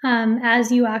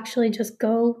as you actually just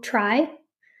go try.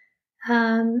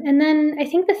 And then I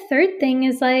think the third thing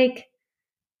is like,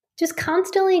 just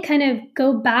constantly kind of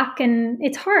go back, and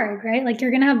it's hard, right? Like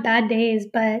you're going to have bad days,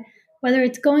 but whether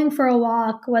it's going for a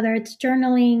walk, whether it's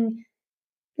journaling,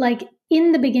 like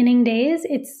in the beginning days,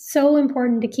 it's so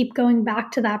important to keep going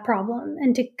back to that problem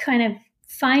and to kind of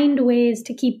find ways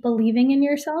to keep believing in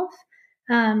yourself,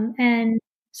 and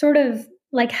sort of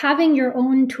like having your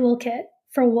own toolkit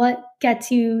for what gets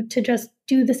you to just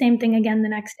do the same thing again the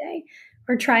next day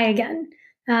or try again.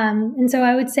 And so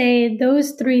I would say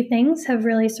those 3 things have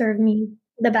really served me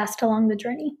the best along the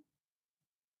journey.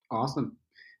 Awesome.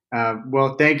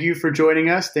 Well, thank you for joining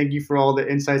us. Thank you for all the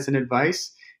insights and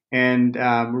advice. And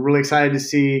we're really excited to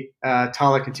see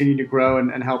Tala continue to grow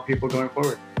and help people going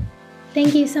forward.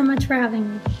 Thank you so much for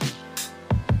having me.